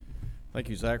Thank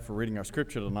you, Zach, for reading our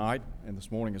scripture tonight and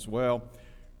this morning as well.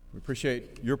 We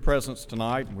appreciate your presence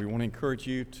tonight, and we want to encourage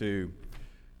you to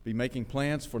be making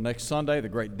plans for next Sunday, the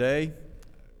great day.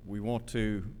 We want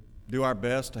to do our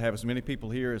best to have as many people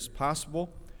here as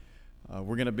possible.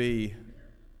 We're going to be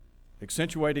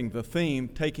accentuating the theme,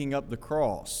 Taking Up the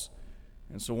Cross.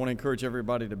 And so I want to encourage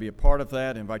everybody to be a part of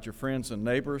that. Invite your friends and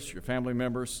neighbors, your family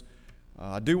members.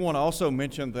 I do want to also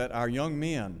mention that our young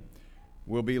men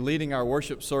will be leading our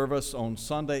worship service on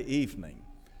Sunday evening.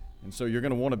 And so you're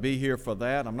going to want to be here for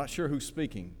that. I'm not sure who's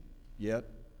speaking yet.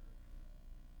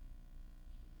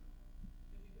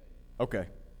 Okay.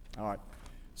 All right.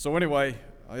 So anyway,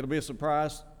 it'll be a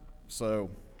surprise.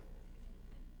 So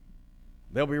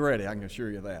they'll be ready, I can assure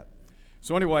you that.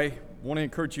 So anyway, I want to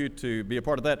encourage you to be a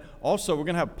part of that. Also, we're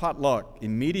going to have potluck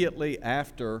immediately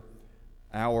after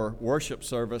our worship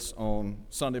service on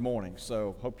Sunday morning.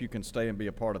 So hope you can stay and be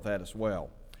a part of that as well.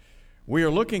 We are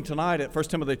looking tonight at 1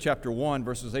 Timothy chapter 1,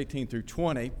 verses 18 through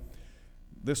 20.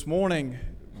 This morning,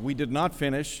 we did not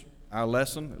finish our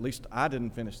lesson. At least I didn't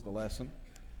finish the lesson.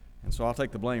 And so I'll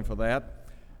take the blame for that.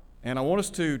 And I want us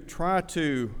to try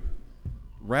to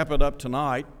wrap it up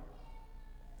tonight.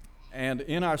 And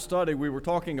in our study, we were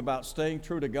talking about staying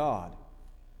true to God.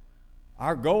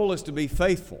 Our goal is to be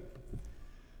faithful.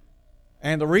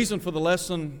 And the reason for the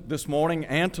lesson this morning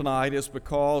and tonight is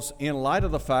because in light of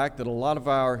the fact that a lot of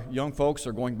our young folks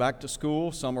are going back to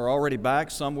school, some are already back,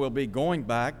 some will be going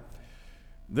back,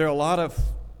 there are a lot of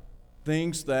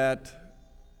things that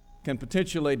can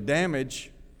potentially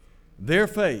damage their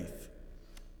faith.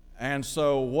 And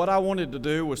so what I wanted to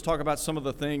do was talk about some of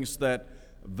the things that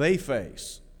they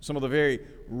face, some of the very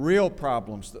real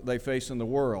problems that they face in the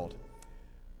world.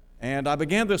 And I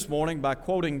began this morning by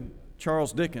quoting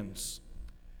Charles Dickens,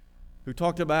 who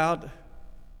talked about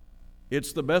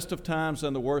it's the best of times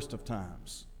and the worst of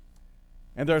times.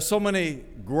 And there are so many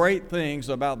great things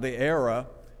about the era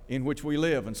in which we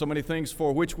live and so many things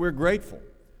for which we're grateful.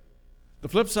 The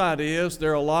flip side is there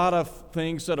are a lot of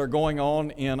things that are going on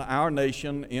in our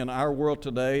nation, in our world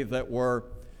today that were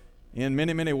in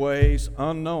many, many ways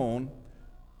unknown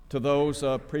to those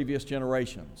of previous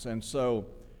generations. And so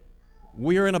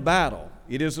we are in a battle.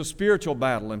 It is a spiritual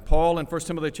battle. And Paul in 1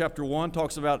 Timothy chapter 1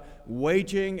 talks about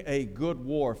waging a good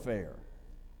warfare.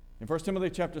 In 1 Timothy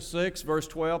chapter 6, verse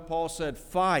 12, Paul said,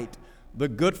 fight the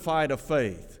good fight of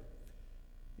faith.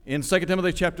 In 2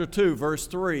 Timothy chapter 2, verse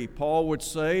 3, Paul would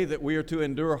say that we are to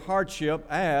endure hardship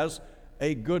as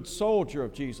a good soldier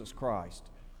of Jesus Christ.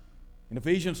 In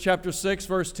Ephesians chapter 6,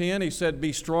 verse 10, he said,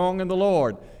 be strong in the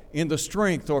Lord, in the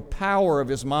strength or power of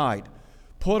His might.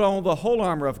 Put on the whole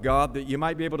armor of God that you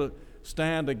might be able to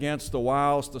stand against the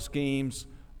wiles, the schemes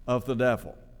of the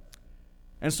devil.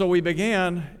 And so we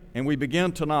begin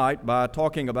tonight by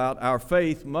talking about our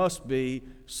faith must be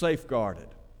safeguarded.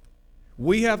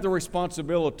 We have the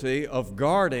responsibility of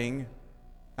guarding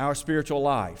our spiritual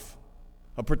life,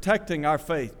 of protecting our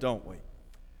faith, don't we?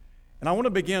 And I want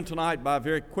to begin tonight by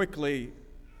very quickly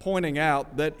pointing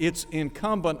out that it's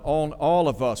incumbent on all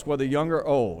of us, whether young or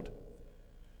old,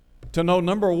 to know,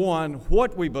 number one,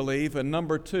 what we believe, and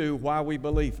number two, why we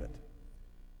believe it.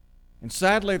 And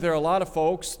sadly, there are a lot of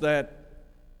folks that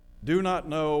do not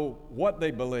know what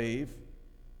they believe,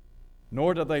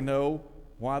 nor do they know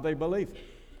why they believe it.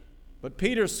 But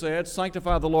Peter said,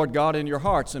 sanctify the Lord God in your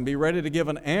hearts and be ready to give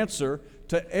an answer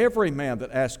to every man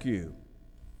that asks you.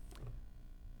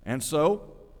 And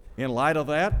so, in light of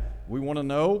that, we want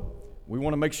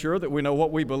to make sure that we know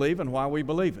what we believe and why we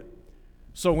believe it.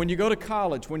 So when you go to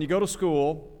college, when you go to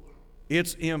school,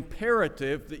 it's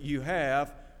imperative that you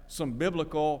have some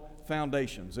biblical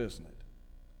foundations, isn't it?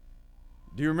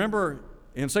 Do you remember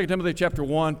in 2 Timothy chapter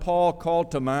 1, Paul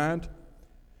called to mind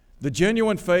the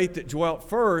genuine faith that dwelt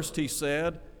first, he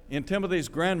said, in Timothy's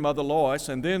grandmother Lois,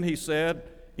 and then he said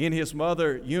in his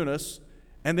mother Eunice,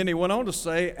 and then he went on to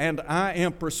say, and I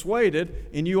am persuaded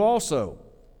in you also.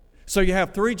 So you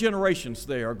have three generations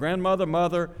there, a grandmother,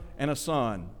 mother, and a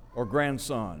son or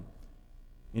grandson.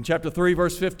 In chapter 3,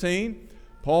 verse 15,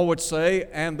 Paul would say,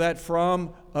 and that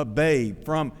from a babe,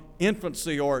 from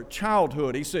infancy or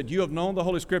childhood, he said, you have known the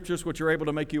Holy Scriptures which are able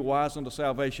to make you wise unto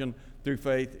salvation through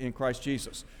faith in Christ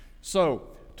Jesus. So,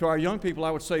 to our young people,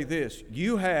 I would say this,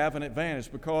 you have an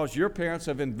advantage because your parents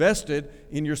have invested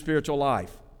in your spiritual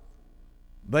life.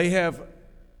 They have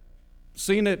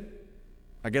seen it,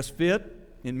 I guess, fit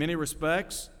in many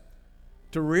respects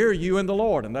to rear you in the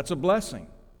Lord, and that's a blessing.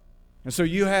 And so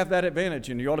you have that advantage,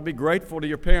 and you ought to be grateful to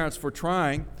your parents for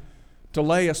trying to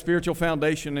lay a spiritual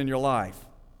foundation in your life.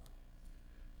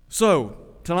 So,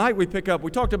 tonight we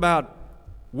talked about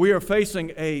we are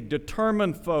facing a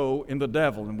determined foe in the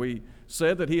devil, and we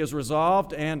said that he is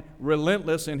resolved and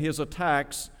relentless in his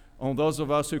attacks on those of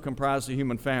us who comprise the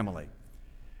human family.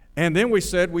 And then we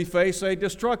said we face a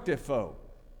destructive foe.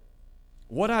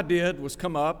 What I did was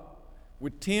come up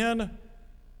with 10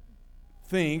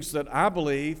 things that I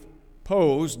believe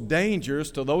pose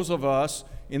dangers to those of us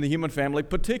in the human family,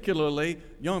 particularly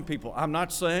young people. I'm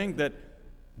not saying that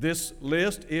this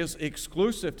list is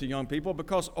exclusive to young people,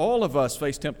 because all of us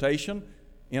face temptation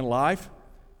in life.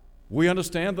 We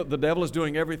understand that the devil is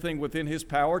doing everything within his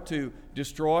power to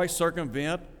destroy,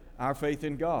 circumvent our faith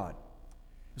in God.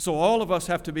 So all of us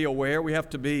have to be aware. We have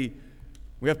to be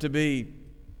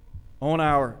on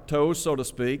our toes, so to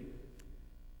speak.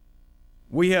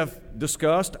 We have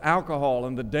discussed alcohol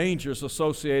and the dangers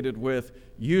associated with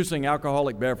using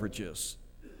alcoholic beverages.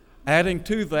 Adding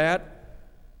to that,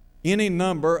 any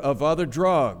number of other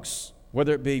drugs,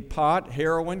 whether it be pot,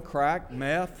 heroin, crack,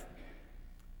 meth,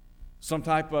 some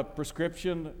type of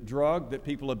prescription drug that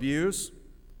people abuse.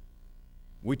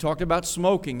 We talked about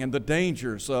smoking and the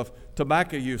dangers of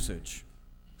tobacco usage,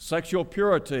 sexual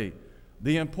purity,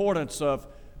 the importance of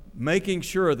making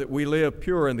sure that we live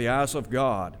pure in the eyes of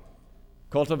God,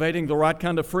 cultivating the right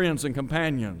kind of friends and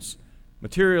companions,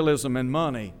 materialism and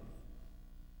money,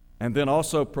 and then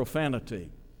also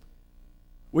profanity.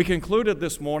 We concluded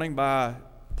this morning by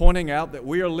pointing out that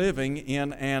we are living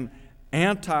in an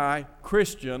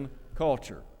anti-Christian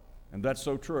culture, and that's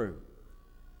so true.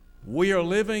 We are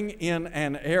living in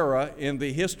an era in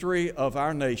the history of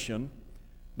our nation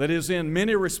that is in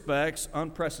many respects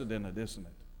unprecedented, isn't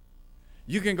it?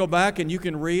 You can go back and you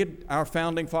can read our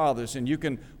founding fathers, and you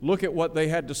can look at what they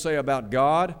had to say about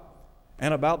God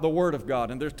and about the Word of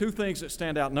God. And there's two things that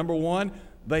stand out. Number one,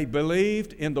 they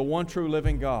believed in the one true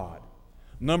living God.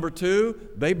 Number two,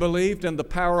 they believed in the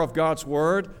power of God's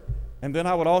Word. And then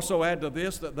I would also add to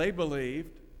this that they believed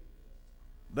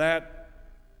that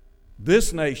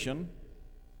this nation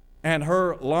and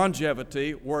her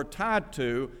longevity were tied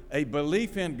to a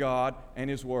belief in God and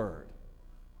His Word.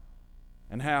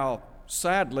 And how,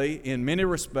 sadly, in many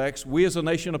respects, we as a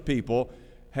nation of people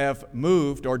have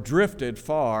moved or drifted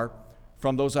far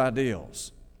from those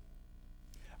ideals.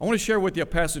 I want to share with you a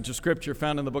passage of Scripture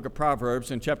found in the book of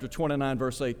Proverbs in chapter 29,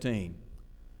 verse 18.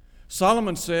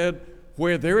 Solomon said,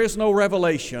 "Where there is no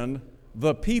revelation,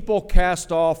 the people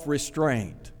cast off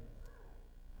restraint."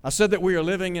 I said that we are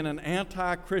living in an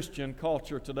anti-Christian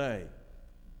culture today.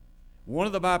 One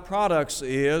of the byproducts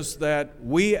is that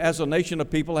we as a nation of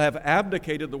people have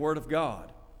abdicated the Word of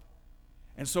God.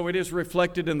 And so it is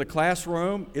reflected in the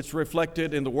classroom, it's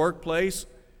reflected in the workplace,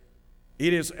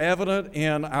 it is evident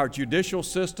in our judicial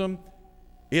system,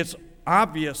 it's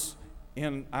obvious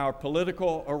in our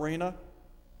political arena.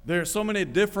 There are so many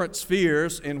different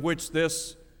spheres in which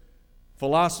this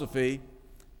philosophy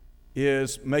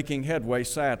is making headway,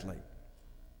 sadly.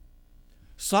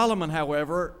 Solomon,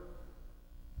 however,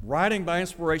 writing by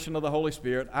inspiration of the Holy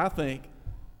Spirit, I think,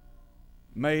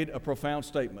 made a profound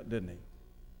statement, didn't he?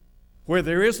 Where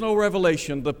there is no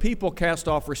revelation, the people cast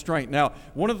off restraint. Now,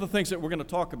 one of the things that we're going to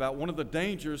talk about, one of the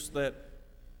dangers that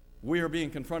we are being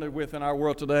confronted with in our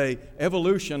world today,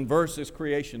 evolution versus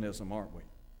creationism, aren't we?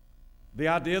 The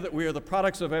idea that we are the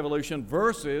products of evolution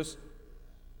versus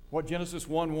what Genesis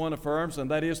 1:1 affirms,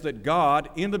 and that is that God,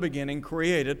 in the beginning,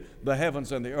 created the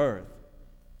heavens and the earth.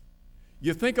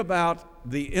 You think about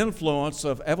the influence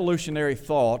of evolutionary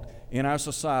thought in our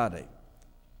society,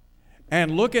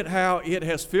 and look at how it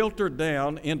has filtered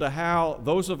down into how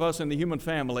those of us in the human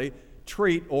family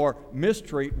treat or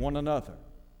mistreat one another.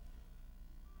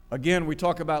 Again, we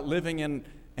talk about living in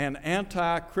an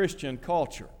anti-Christian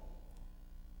culture.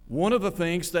 One of the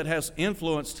things that has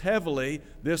influenced heavily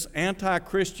this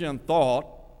anti-Christian thought,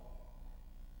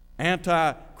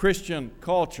 anti-Christian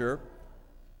culture,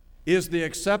 is the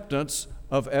acceptance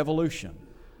of evolution.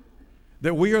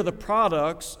 That we are the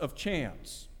products of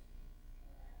chance.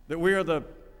 That we are to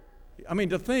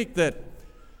think that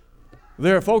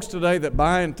there are folks today that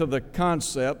buy into the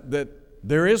concept that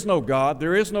there is no God,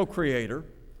 there is no Creator,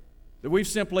 that we've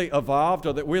simply evolved,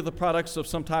 or that we're the products of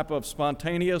some type of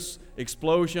spontaneous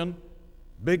explosion,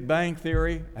 Big Bang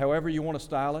Theory, however you want to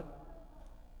style it.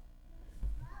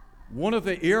 One of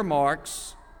the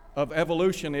earmarks of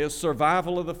evolution is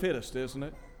survival of the fittest, isn't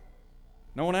it?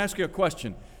 Now I want to ask you a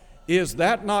question. Is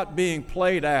that not being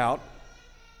played out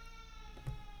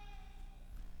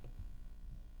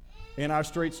in our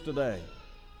streets today?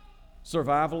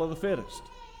 Survival of the fittest.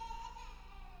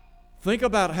 Think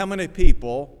about how many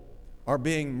people are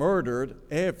being murdered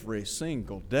every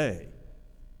single day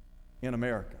in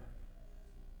America.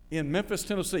 In Memphis,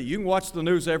 Tennessee, you can watch the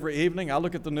news every evening. I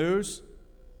look at the news.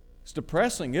 It's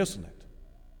depressing, isn't it?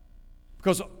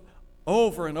 Because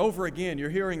Over and over again, you're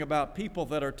hearing about people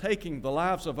that are taking the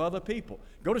lives of other people.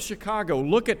 Go to Chicago.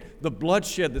 Look at the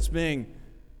bloodshed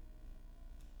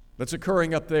that's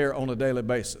occurring up there on a daily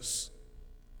basis.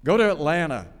 Go to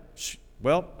Atlanta.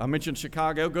 Well, I mentioned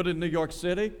Chicago. Go to New York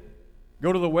City.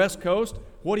 Go to the West Coast.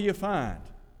 What do you find?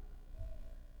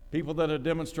 People that are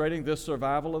demonstrating this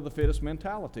survival of the fittest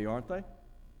mentality, aren't they?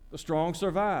 The strong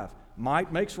survive.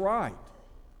 Might makes right.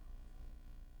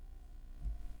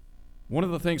 One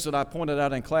of the things that I pointed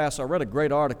out in class, I read a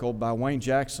great article by Wayne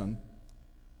Jackson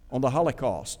on the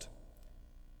Holocaust.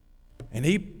 And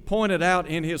he pointed out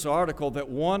in his article that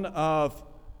one of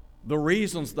the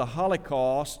reasons why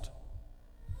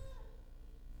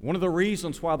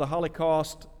the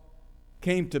Holocaust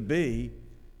came to be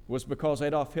was because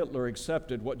Adolf Hitler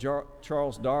accepted what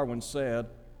Charles Darwin said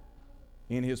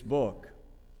in his book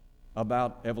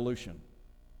about evolution.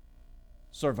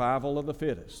 Survival of the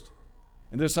fittest.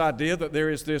 And this idea that there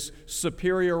is this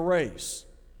superior race.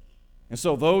 And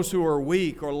so those who are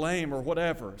weak or lame or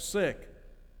whatever, sick,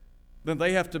 then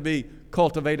they have to be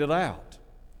cultivated out.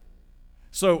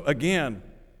 So again,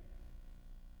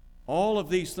 all of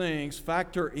these things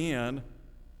factor in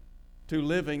to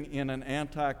living in an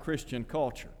anti-Christian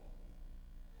culture.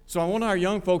 So I want our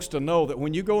young folks to know that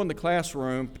when you go in the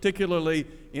classroom, particularly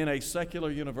in a secular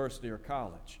university or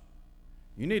college,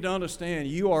 you need to understand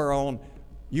you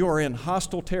are in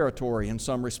hostile territory in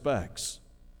some respects.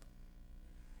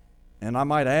 And I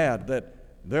might add that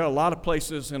there are a lot of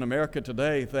places in America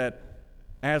today that,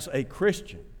 as a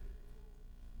Christian,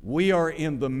 we are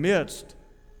in the midst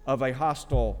of a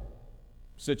hostile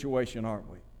situation, aren't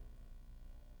we?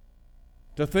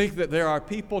 To think that there are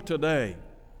people today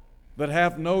that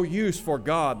have no use for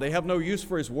God, they have no use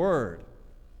for His Word.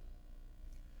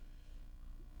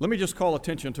 Let me just call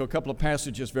attention to a couple of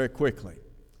passages very quickly.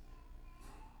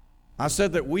 I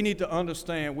said that we need to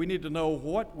understand, we need to know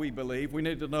what we believe, we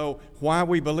need to know why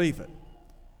we believe it.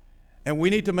 And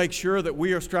we need to make sure that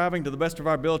we are striving to the best of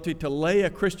our ability to lay a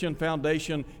Christian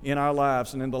foundation in our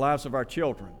lives and in the lives of our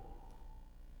children.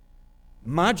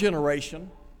 My generation,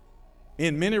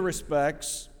 in many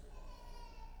respects,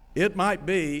 it might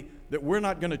be that we're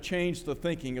not going to change the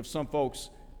thinking of some folks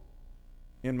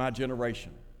in my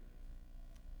generation.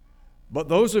 But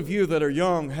those of you that are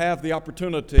young have the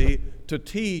opportunity to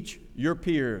teach your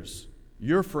peers,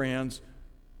 your friends,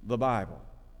 the Bible.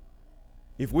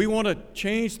 If we want to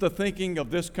change the thinking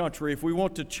of this country, if we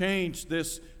want to change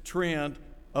this trend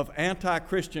of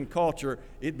anti-Christian culture,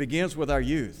 it begins with our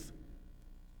youth.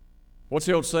 What's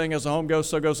the old saying, as the home goes,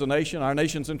 so goes the nation? Our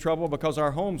nation's in trouble because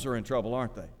our homes are in trouble,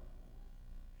 aren't they?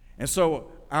 And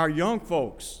so our young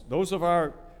folks, those of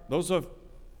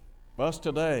us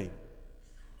today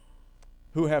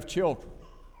who have children,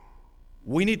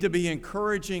 we need to be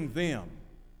encouraging them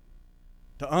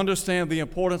to understand the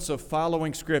importance of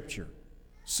following Scripture,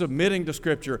 submitting to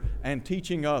Scripture, and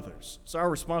teaching others. It's our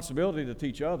responsibility to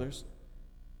teach others.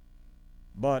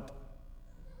 But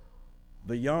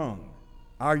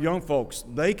our young folks,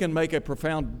 they can make a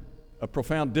profound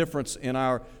difference in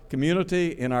our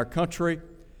community, in our country.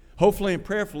 Hopefully and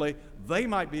prayerfully, they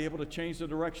might be able to change the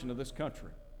direction of this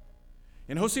country.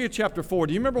 In Hosea chapter 4,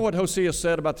 do you remember what Hosea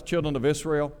said about the children of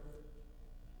Israel?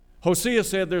 Hosea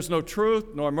said, "There's no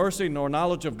truth, nor mercy, nor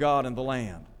knowledge of God in the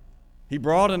land." He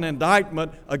brought an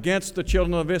indictment against the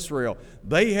children of Israel.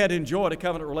 They had enjoyed a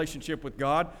covenant relationship with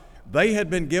God. They had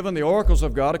been given the oracles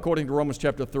of God, according to Romans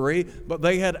chapter 3, but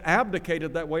they had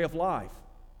abdicated that way of life.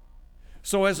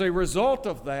 So as a result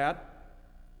of that,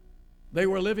 they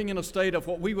were living in a state of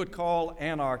what we would call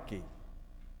anarchy.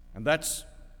 And that's,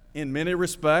 in many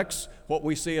respects, what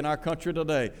we see in our country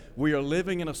today. We are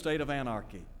living in a state of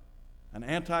anarchy, an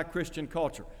anti-Christian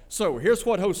culture. So here's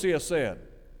what Hosea said.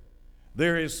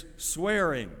 There is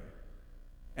swearing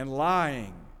and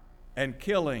lying and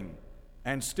killing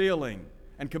and stealing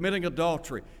and committing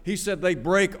adultery. He said they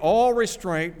break all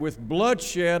restraint with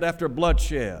bloodshed after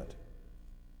bloodshed.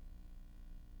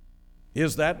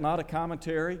 Is that not a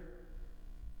commentary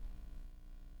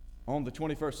on the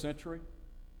 21st century?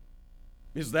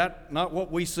 Is that not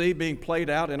what we see being played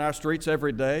out in our streets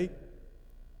every day?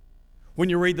 When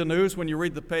you read the news, when you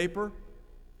read the paper,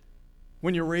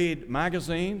 when you read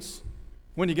magazines,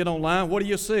 when you get online, what do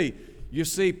you see? You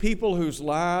see people whose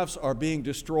lives are being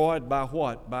destroyed by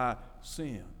what? By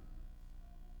sin.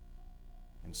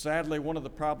 And sadly, one of the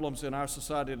problems in our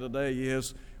society today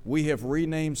is we have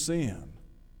renamed sin.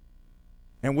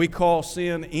 And we call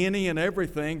sin any and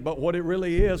everything but what it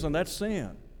really is, and that's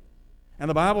sin. And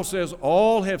the Bible says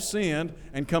all have sinned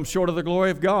and come short of the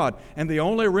glory of God. And the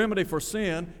only remedy for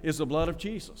sin is the blood of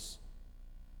Jesus.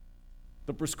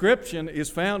 The prescription is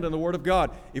found in the Word of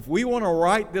God. If we want to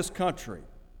right this country,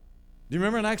 do you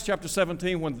remember in Acts chapter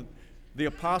 17 when the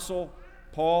apostle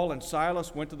Paul and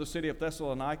Silas went to the city of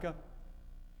Thessalonica?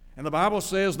 And the Bible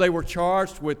says they were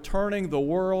charged with turning the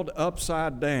world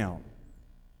upside down.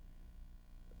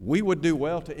 We would do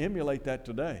well to emulate that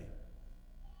today.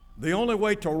 The only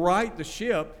way to right the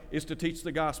ship is to teach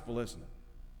the gospel, isn't it?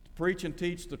 To preach and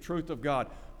teach the truth of God.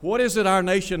 What is it our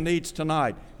nation needs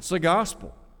tonight? It's the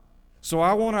gospel. So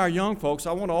I want our young folks,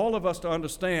 I want all of us to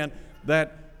understand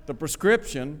that the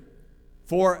prescription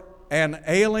for an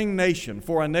ailing nation,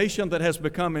 for a nation that has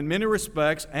become in many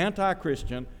respects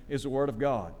anti-Christian, is the Word of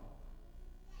God.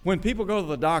 When people go to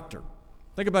the doctor,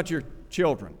 think about your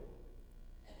children,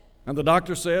 and the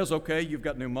doctor says, okay, you've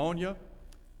got pneumonia,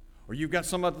 or you've got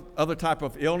some other type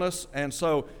of illness, and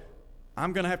so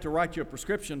I'm going to have to write you a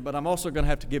prescription, but I'm also going to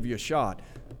have to give you a shot.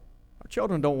 Our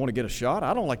children don't want to get a shot.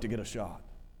 I don't like to get a shot.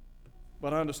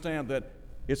 But I understand that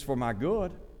it's for my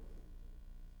good.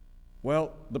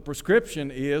 Well, the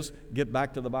prescription is get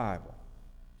back to the Bible.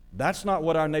 That's not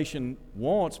what our nation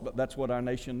wants, but that's what our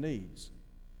nation needs.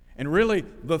 And really,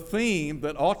 the theme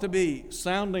that ought to be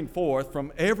sounding forth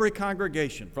from every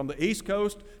congregation, from the East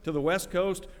Coast to the West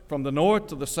Coast, from the North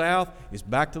to the South, is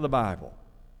back to the Bible.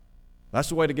 That's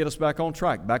the way to get us back on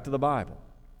track, back to the Bible.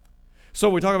 So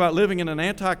we talk about living in an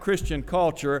anti-Christian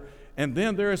culture, and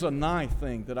then there is a ninth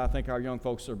thing that I think our young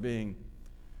folks are being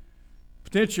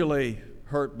potentially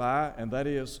hurt by, and that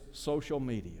is social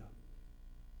media.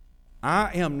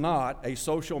 I am not a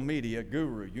social media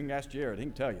guru. You can ask Jared, he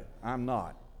can tell you, I'm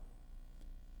not.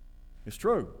 It's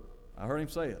true. I heard him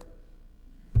say it.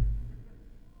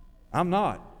 I'm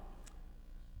not.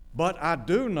 But I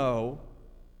do know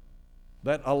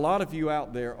that a lot of you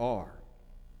out there are.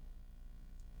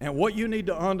 And what you need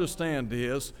to understand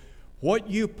is what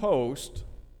you post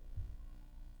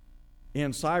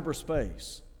in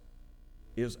cyberspace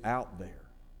is out there.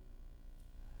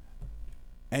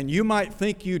 And you might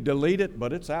think you delete it,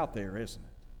 but it's out there, isn't it?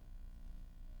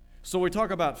 So we talk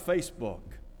about Facebook,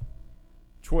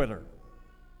 Twitter,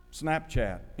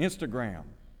 Snapchat, Instagram.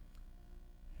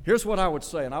 Here's what I would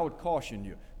say, and I would caution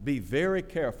you. Be very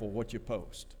careful what you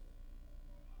post.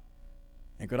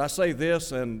 And could I say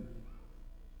this, and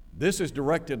this is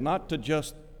directed not to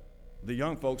just the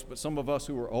young folks, but some of us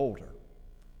who are older.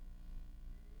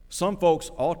 Some folks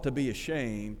ought to be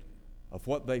ashamed of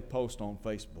what they post on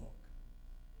Facebook.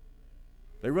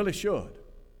 They really should.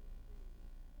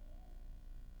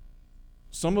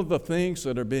 Some of the things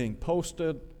that are being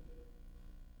posted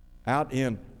out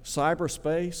in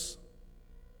cyberspace,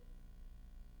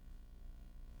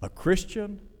 a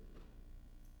Christian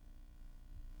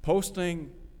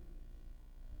posting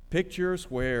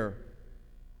pictures where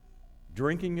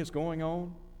drinking is going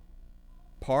on,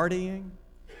 partying.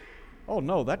 Oh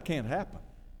no, that can't happen.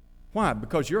 Why?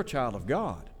 Because you're a child of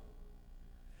God.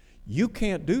 You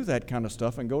can't do that kind of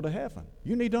stuff and go to heaven.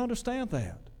 You need to understand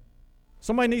that.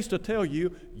 Somebody needs to tell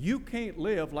you, you can't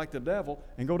live like the devil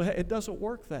and go to heaven. It doesn't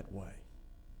work that way.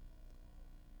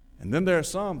 And then there are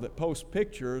some that post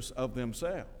pictures of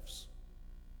themselves.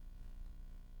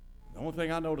 The only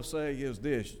thing I know to say is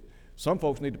this: some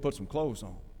folks need to put some clothes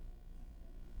on.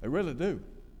 They really do.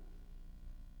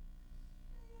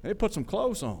 They put some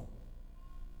clothes on.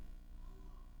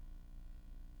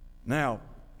 Now,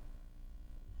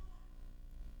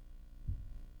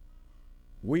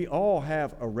 we all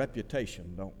have a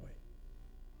reputation, don't we?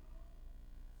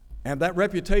 And that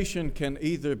reputation can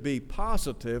either be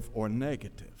positive or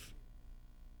negative.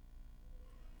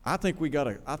 I think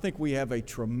we have a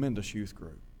tremendous youth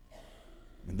group.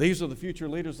 And these are the future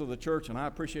leaders of the church, and I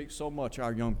appreciate so much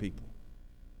our young people.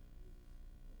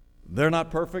 They're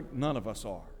not perfect, none of us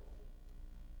are.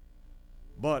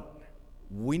 But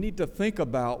we need to think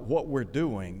about what we're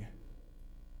doing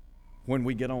when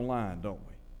we get online, don't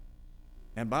we?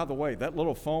 And by the way, that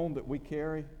little phone that we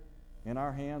carry in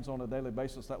our hands on a daily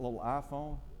basis, that little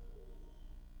iPhone,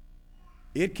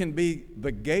 it can be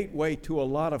the gateway to a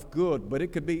lot of good, but it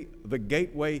could be the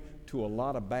gateway to a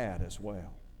lot of bad as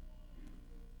well.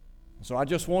 So I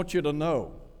just want you to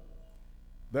know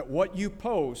that what you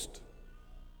post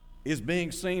is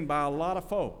being seen by a lot of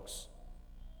folks.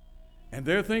 And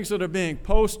there are things that are being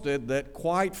posted that,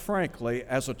 quite frankly,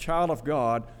 as a child of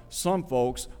God, some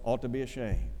folks ought to be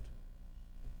ashamed,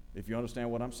 if you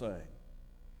understand what I'm saying.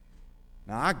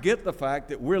 Now, I get the fact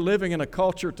that we're living in a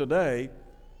culture today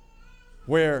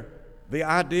where the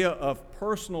idea of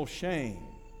personal shame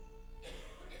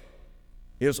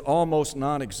is almost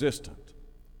non-existent.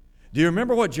 Do you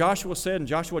remember what Joshua said in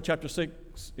Joshua chapter 6,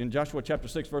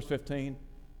 verse 15?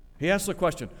 He asked the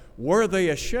question, were they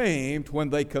ashamed when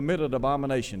they committed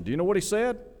abomination? Do you know what he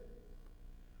said?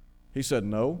 He said,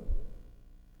 no.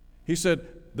 He said,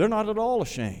 they're not at all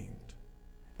ashamed.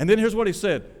 And then here's what he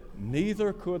said,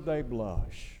 neither could they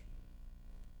blush.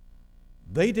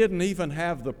 They didn't even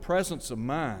have the presence of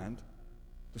mind,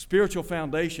 the spiritual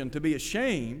foundation, to be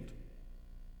ashamed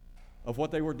of what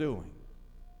they were doing.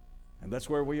 And that's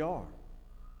where we are.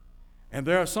 And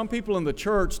there are some people in the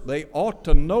church, they ought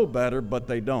to know better, but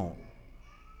they don't.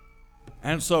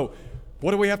 And so,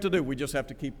 what do we have to do? We just have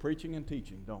to keep preaching and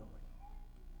teaching, don't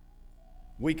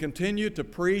we? We continue to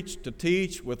preach, to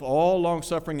teach with all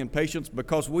long-suffering and patience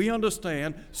because we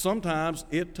understand sometimes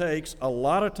it takes a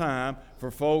lot of time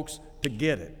for folks to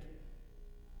get it.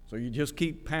 So you just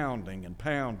keep pounding and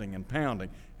pounding and pounding.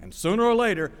 And sooner or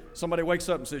later, somebody wakes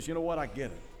up and says, you know what, I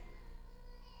get it.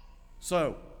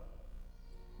 So,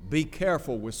 be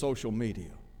careful with social media.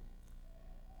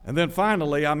 And then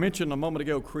finally, I mentioned a moment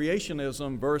ago,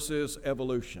 creationism versus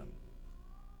evolution.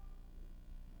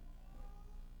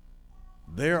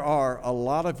 There are a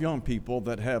lot of young people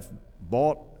that have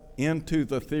bought into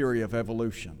the theory of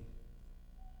evolution.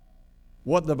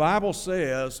 What the Bible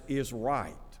says is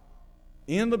right.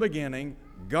 In the beginning,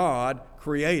 God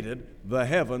created the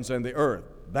heavens and the earth.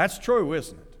 That's true,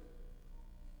 isn't it?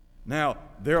 Now,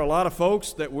 there are a lot of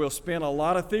folks that will spin a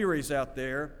lot of theories out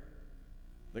there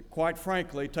that, quite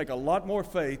frankly, take a lot more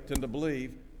faith than to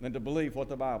believe what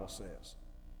the Bible says.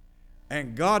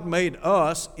 And God made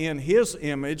us in His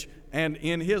image and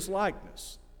in His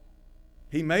likeness.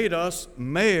 He made us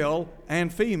male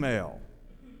and female.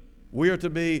 We are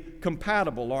to be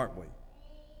compatible, aren't we?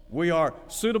 We are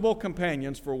suitable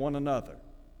companions for one another.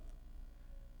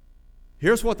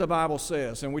 Here's what the Bible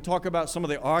says, and we talk about some of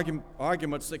the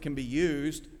arguments that can be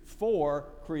used for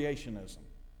creationism.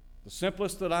 The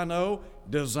simplest that I know,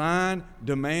 design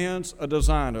demands a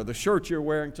designer. The shirt you're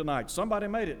wearing tonight, somebody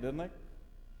made it, didn't they?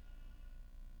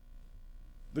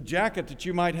 The jacket that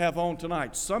you might have on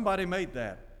tonight, somebody made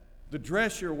that. The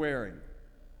dress you're wearing,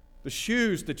 the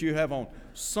shoes that you have on,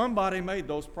 somebody made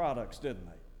those products, didn't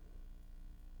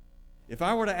they? If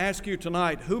I were to ask you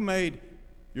tonight, who made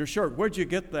your shirt? Where'd you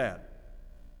get that?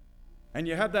 And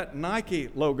you had that Nike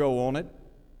logo on it,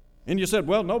 and you said,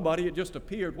 well, nobody, it just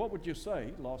appeared. What would you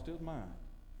say? He lost his mind.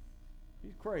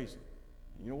 He's crazy.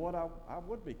 You know what? I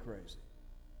would be crazy.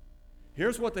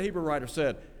 Here's what the Hebrew writer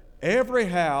said. Every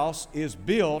house is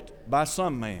built by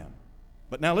some man.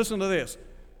 But now listen to this.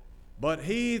 But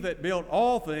he that built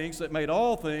all things, that made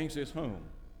all things, is whom?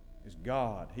 Is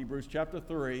God. Hebrews chapter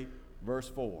 3, verse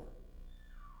 4.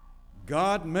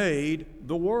 God made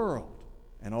the world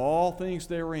and all things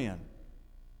therein.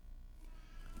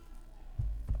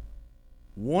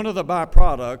 One of the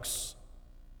byproducts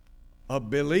of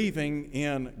believing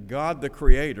in God the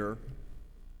Creator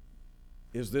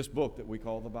is this book that we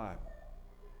call the Bible.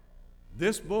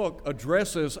 This book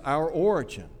addresses our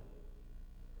origin.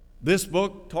 This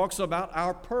book talks about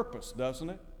our purpose, doesn't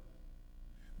it?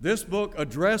 This book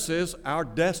addresses our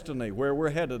destiny, where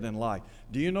we're headed in life.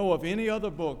 Do you know of any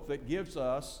other book that gives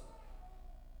us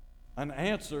an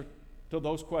answer to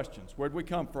those questions? Where'd we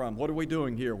come from? What are we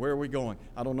doing here? Where are we going?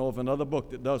 I don't know of another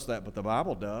book that does that, but the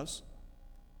Bible does.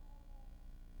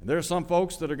 And there are some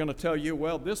folks that are going to tell you,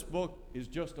 well, this book is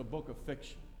just a book of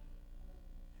fiction.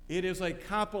 It is a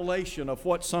compilation of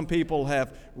what some people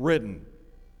have written.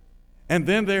 And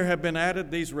then there have been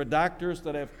added these redactors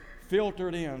that have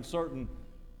filtered in certain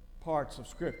parts of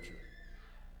Scripture.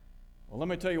 Well, let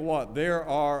me tell you what, there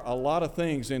are a lot of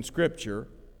things in Scripture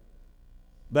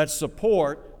that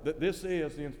support that this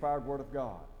is the inspired Word of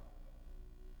God.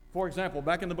 For example,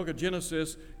 back in the book of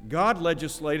Genesis, God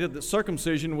legislated that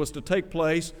circumcision was to take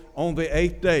place on the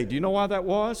 8th day. Do you know why that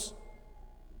was?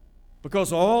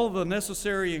 Because all the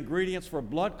necessary ingredients for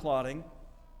blood clotting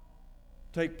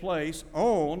take place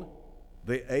on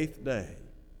the 8th day.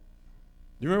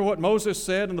 Do you remember what Moses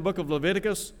said in the book of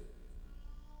Leviticus?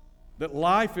 That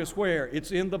life is where?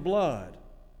 It's in the blood.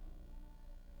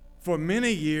 For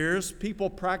many years, people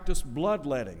practiced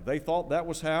bloodletting. They thought that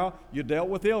was how you dealt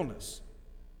with illness.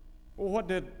 Well, what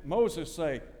did Moses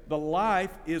say? The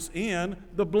life is in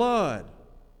the blood.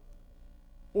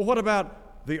 Well, what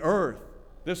about the earth,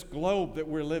 this globe that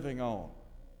we're living on?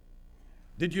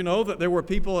 Did you know that there were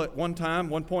people at one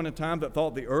point in time, that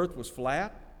thought the earth was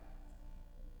flat?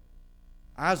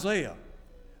 Isaiah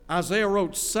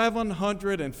wrote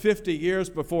 750 years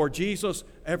before Jesus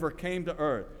ever came to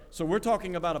earth. So we're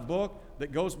talking about a book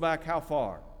that goes back how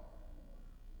far?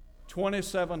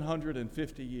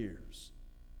 2,750 years.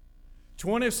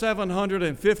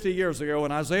 2,750 years ago,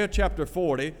 in Isaiah chapter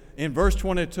 40, in verse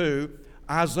 22,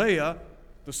 Isaiah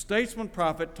the statesman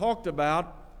prophet, talked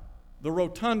about the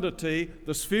rotundity,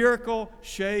 the spherical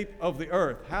shape of the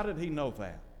earth. How did he know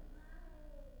that?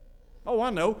 Oh,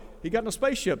 I know. He got in a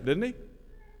spaceship, didn't he?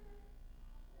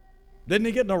 Didn't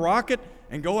he get in a rocket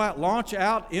and go out, launch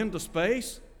out into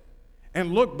space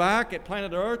and look back at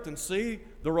planet Earth and see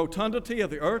the rotundity of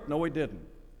the earth? No, he didn't.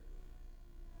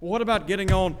 Well, what about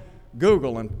getting on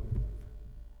Google and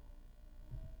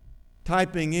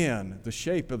typing in the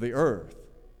shape of the earth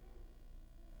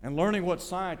and learning what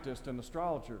scientists and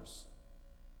astrologers,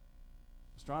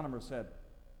 astronomers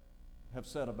have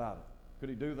said about it? Could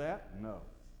he do that? No.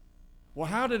 Well,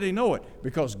 how did he know it?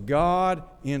 Because God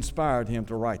inspired him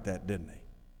to write that, didn't he?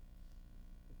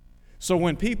 So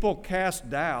when people cast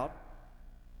doubt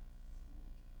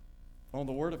on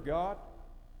the Word of God,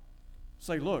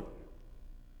 say, look,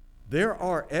 there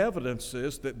are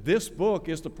evidences that this book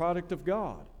is the product of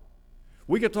God.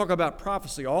 We could talk about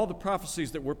prophecy, all the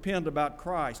prophecies that were penned about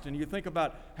Christ, and you think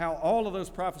about how all of those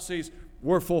prophecies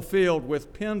were fulfilled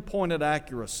with pinpointed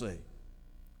accuracy.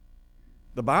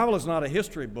 The Bible is not a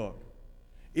history book.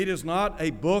 It is not a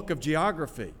book of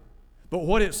geography. But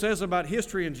what it says about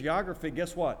history and geography,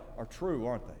 guess what? Are true,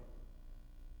 aren't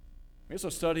they? It's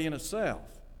a study in itself.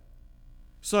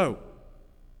 So,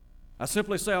 I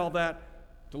simply say all that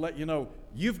to let you know,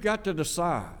 you've got to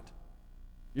decide.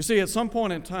 You see, at some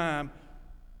point in time,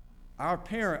 our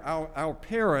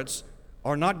parents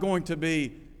are not going to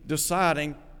be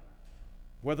deciding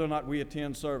whether or not we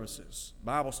attend services,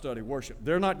 Bible study, worship.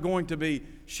 They're not going to be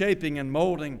shaping and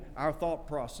molding our thought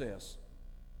process.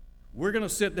 We're going to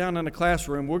sit down in a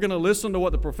classroom, we're going to listen to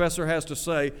what the professor has to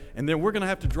say, and then we're going to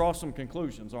have to draw some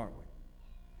conclusions, aren't we?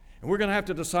 And we're going to have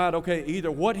to decide, okay,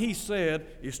 either what he said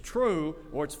is true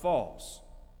or it's false.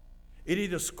 It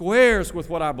either squares with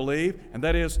what I believe, and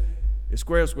that is, it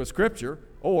squares with Scripture,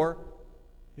 or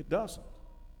it doesn't.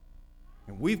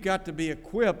 And we've got to be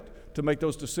equipped to make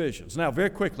those decisions. Now, very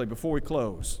quickly, before we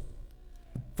close,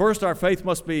 first, our faith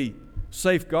must be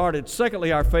safeguarded.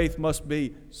 Secondly, our faith must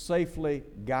be safely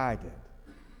guided.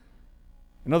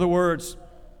 In other words,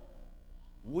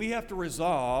 we have to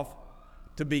resolve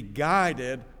to be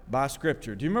guided by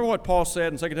Scripture. Do you remember what Paul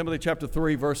said in 2 Timothy chapter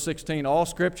 3, verse 16? All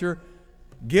Scripture,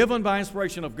 given by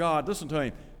inspiration of God, listen to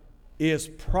him, is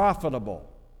profitable.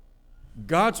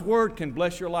 God's Word can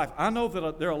bless your life. I know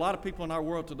that there are a lot of people in our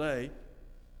world today,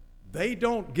 they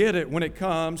don't get it when it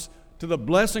comes to the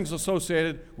blessings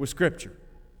associated with Scripture.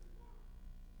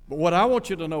 But what I want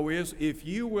you to know is, if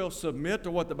you will submit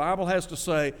to what the Bible has to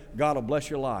say, God will bless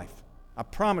your life. I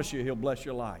promise you He'll bless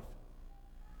your life.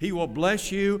 He will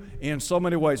bless you in so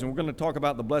many ways, and we're going to talk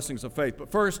about the blessings of faith. But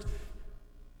first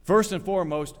and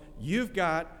foremost, you've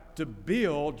got to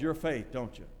build your faith,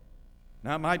 don't you?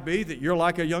 Now, it might be that you're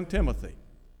like a young Timothy,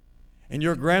 and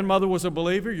your grandmother was a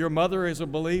believer, your mother is a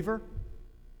believer.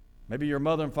 Maybe your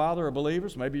mother and father are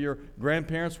believers. Maybe your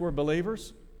grandparents were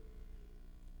believers.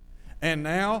 And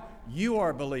now you are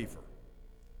a believer.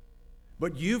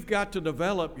 But you've got to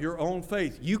develop your own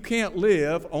faith. You can't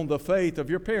live on the faith of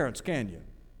your parents, can you?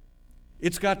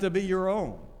 It's got to be your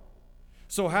own.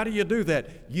 So how do you do that?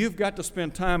 You've got to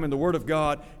spend time in the Word of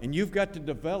God, and you've got to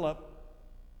develop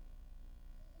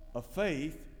a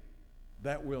faith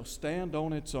that will stand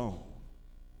on its own.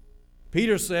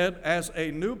 Peter said, as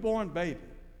a newborn baby,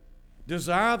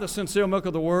 desire the sincere milk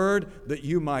of the Word that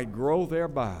you might grow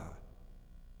thereby.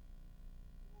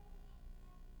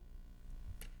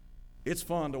 It's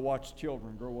fun to watch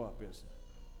children grow up, isn't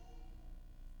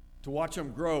it? To watch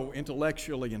them grow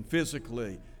intellectually and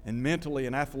physically and mentally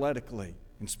and athletically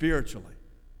and spiritually.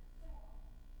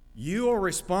 You are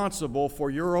responsible for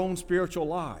your own spiritual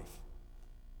life.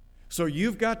 So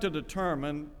you've got to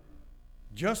determine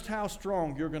just how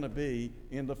strong you're going to be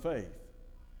in the faith.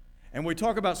 And we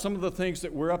talk about some of the things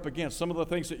that we're up against, some of the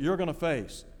things that you're going to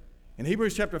face. In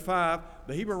Hebrews chapter 5,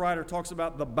 the Hebrew writer talks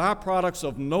about the byproducts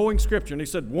of knowing Scripture. And he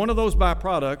said one of those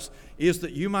byproducts is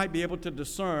that you might be able to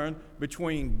discern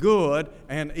between good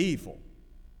and evil.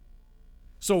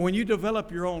 So when you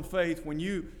develop your own faith, when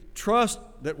you trust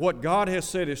that what God has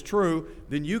said is true,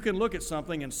 then you can look at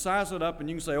something and size it up and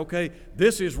you can say, okay,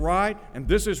 this is right and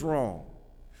this is wrong.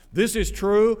 This is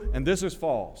true and this is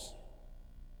false.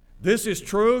 This is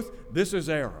truth, this is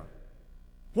error.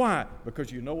 Why?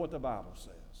 Because you know what the Bible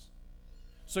says.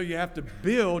 So you have to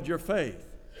build your faith.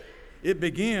 It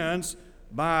begins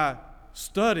by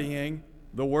studying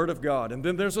the Word of God. And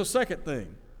then there's a second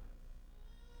thing.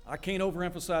 I can't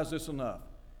overemphasize this enough.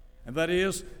 And that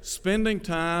is spending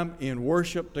time in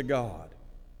worship to God.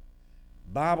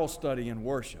 Bible study and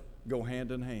worship go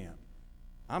hand in hand.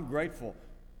 I'm grateful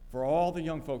for all the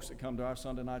young folks that come to our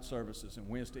Sunday night services and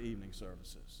Wednesday evening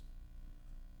services.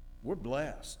 We're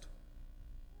blessed.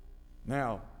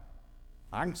 Now,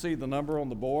 I can see the number on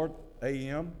the board,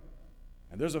 AM,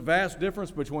 and there's a vast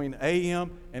difference between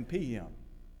AM and PM.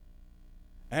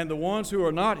 And the ones who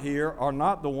are not here are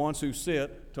not the ones who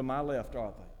sit to my left,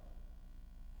 are they?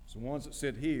 It's the ones that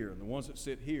sit here, and the ones that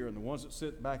sit here, and the ones that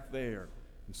sit back there,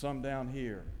 and some down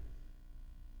here.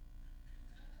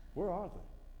 Where are they?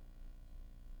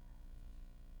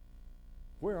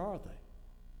 Where are they?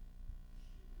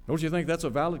 Don't you think that's a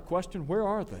valid question? Where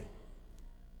are they?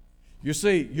 You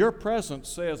see, your presence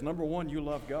says, number one, you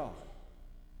love God.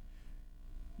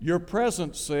 Your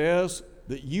presence says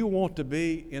that you want to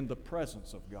be in the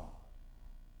presence of God,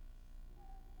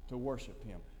 to worship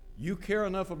Him. You care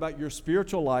enough about your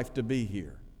spiritual life to be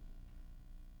here.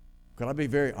 Could I be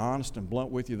very honest and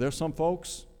blunt with you? There's some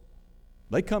folks,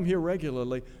 they come here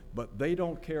regularly, but they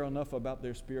don't care enough about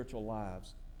their spiritual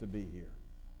lives to be here.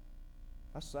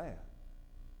 That's sad.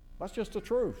 That's just the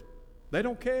truth. They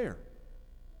don't care.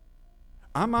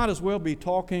 I might as well be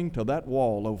talking to that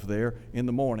wall over there in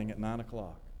the morning at 9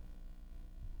 o'clock.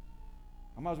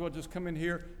 I might as well just come in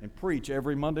here and preach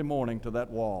every Monday morning to that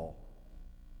wall.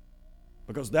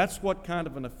 Because that's what kind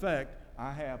of an effect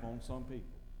I have on some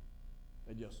people.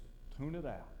 They just tune it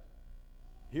out.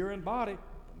 Here in body,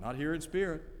 but not here in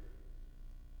spirit.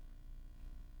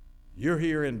 You're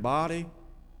here in body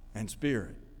and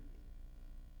spirit.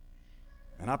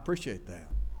 And I appreciate that.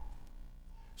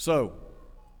 So,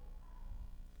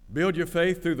 build your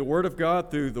faith through the Word of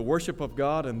God, through the worship of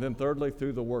God, and then thirdly,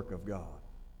 through the work of God.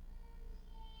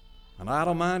 An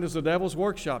idle mind is the devil's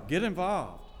workshop. Get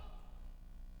involved.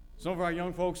 Some of our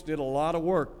young folks did a lot of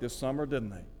work this summer, didn't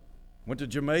they? Went to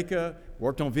Jamaica,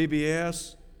 worked on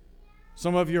VBS.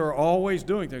 Some of you are always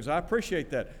doing things. I appreciate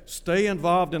that. Stay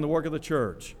involved in the work of the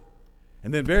church.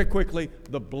 And then very quickly,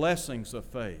 the blessings of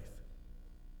faith.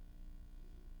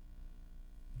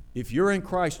 If you're in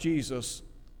Christ Jesus,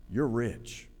 you're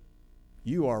rich.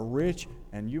 You are rich,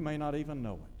 and you may not even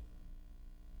know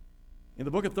it. In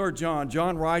the book of 3 John,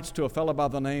 John writes to a fellow by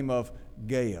the name of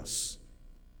Gaius.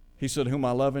 He said, whom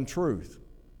I love in truth.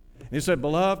 And he said,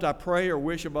 beloved, I pray or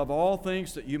wish above all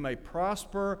things that you may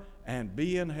prosper and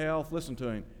be in health. Listen to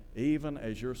him, even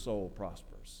as your soul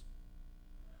prospers.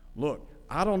 Look,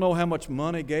 I don't know how much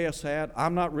money Gaius had.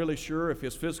 I'm not really sure if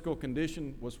his physical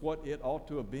condition was what it ought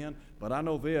to have been, but I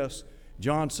know this.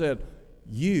 John said,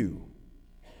 you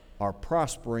are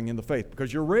prospering in the faith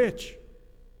because you're rich.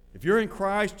 If you're in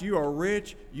Christ, you are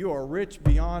rich. You are rich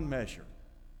beyond measure.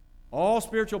 All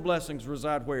spiritual blessings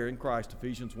reside where? In Christ,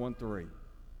 Ephesians 1:3.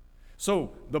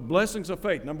 So, the blessings of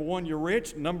faith. Number one, you're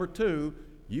rich. Number two,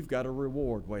 you've got a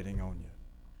reward waiting on you.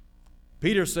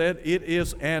 Peter said it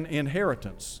is an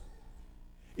inheritance.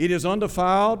 It is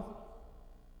undefiled,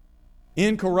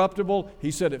 incorruptible.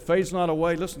 He said it fades not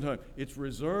away. Listen to him. It's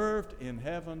reserved in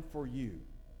heaven for you.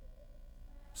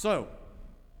 So,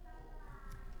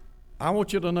 I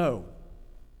want you to know,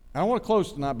 I want to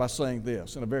close tonight by saying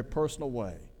this in a very personal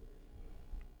way.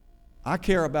 I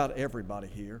care about everybody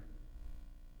here.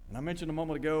 And I mentioned a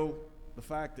moment ago the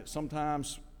fact that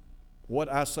sometimes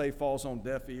what I say falls on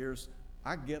deaf ears.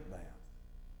 I get that.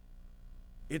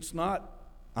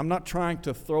 I'm not trying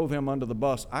to throw them under the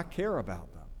bus. I care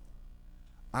about them.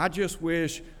 I just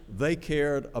wish they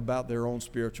cared about their own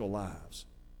spiritual lives.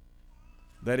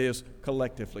 That is,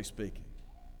 collectively speaking.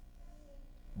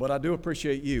 But I do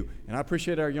appreciate you, and I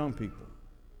appreciate our young people.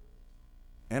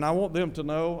 And I want them to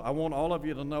know, I want all of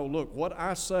you to know, look, what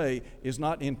I say is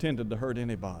not intended to hurt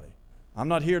anybody. I'm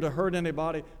not here to hurt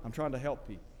anybody. I'm trying to help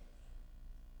people.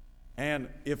 And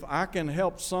if I can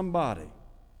help somebody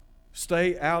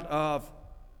stay out of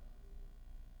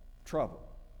trouble,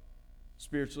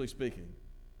 spiritually speaking,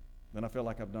 then I feel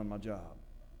like I've done my job.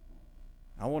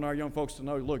 I want our young folks to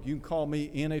know, look, you can call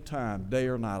me anytime, day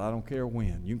or night. I don't care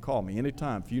when. You can call me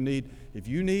anytime. If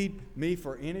you need me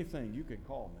for anything, you can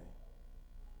call me.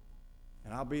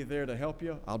 And I'll be there to help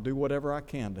you. I'll do whatever I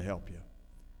can to help you.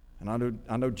 And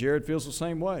I know Jared feels the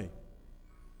same way.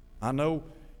 I know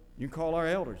you can call our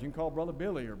elders. You can call Brother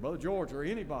Billy or Brother George or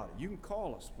anybody. You can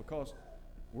call us because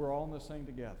we're all in this thing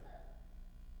together.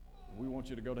 We want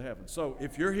you to go to heaven. So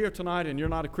if you're here tonight and you're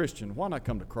not a Christian, why not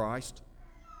come to Christ?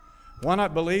 Why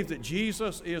not believe that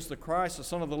Jesus is the Christ, the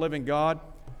Son of the living God?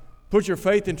 Put your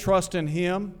faith and trust in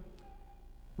Him.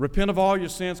 Repent of all your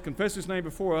sins. Confess His name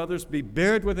before others. Be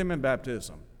buried with Him in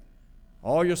baptism.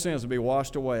 All your sins will be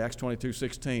washed away, Acts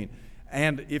 22:16.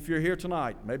 And if you're here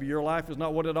tonight, maybe your life is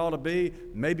not what it ought to be.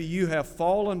 Maybe you have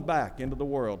fallen back into the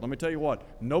world. Let me tell you what,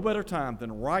 no better time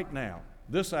than right now,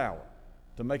 this hour,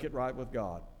 to make it right with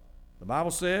God. The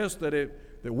Bible says that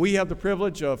we have the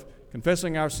privilege of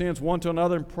confessing our sins one to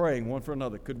another and praying one for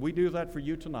another. Could we do that for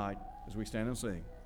you tonight as we stand and sing?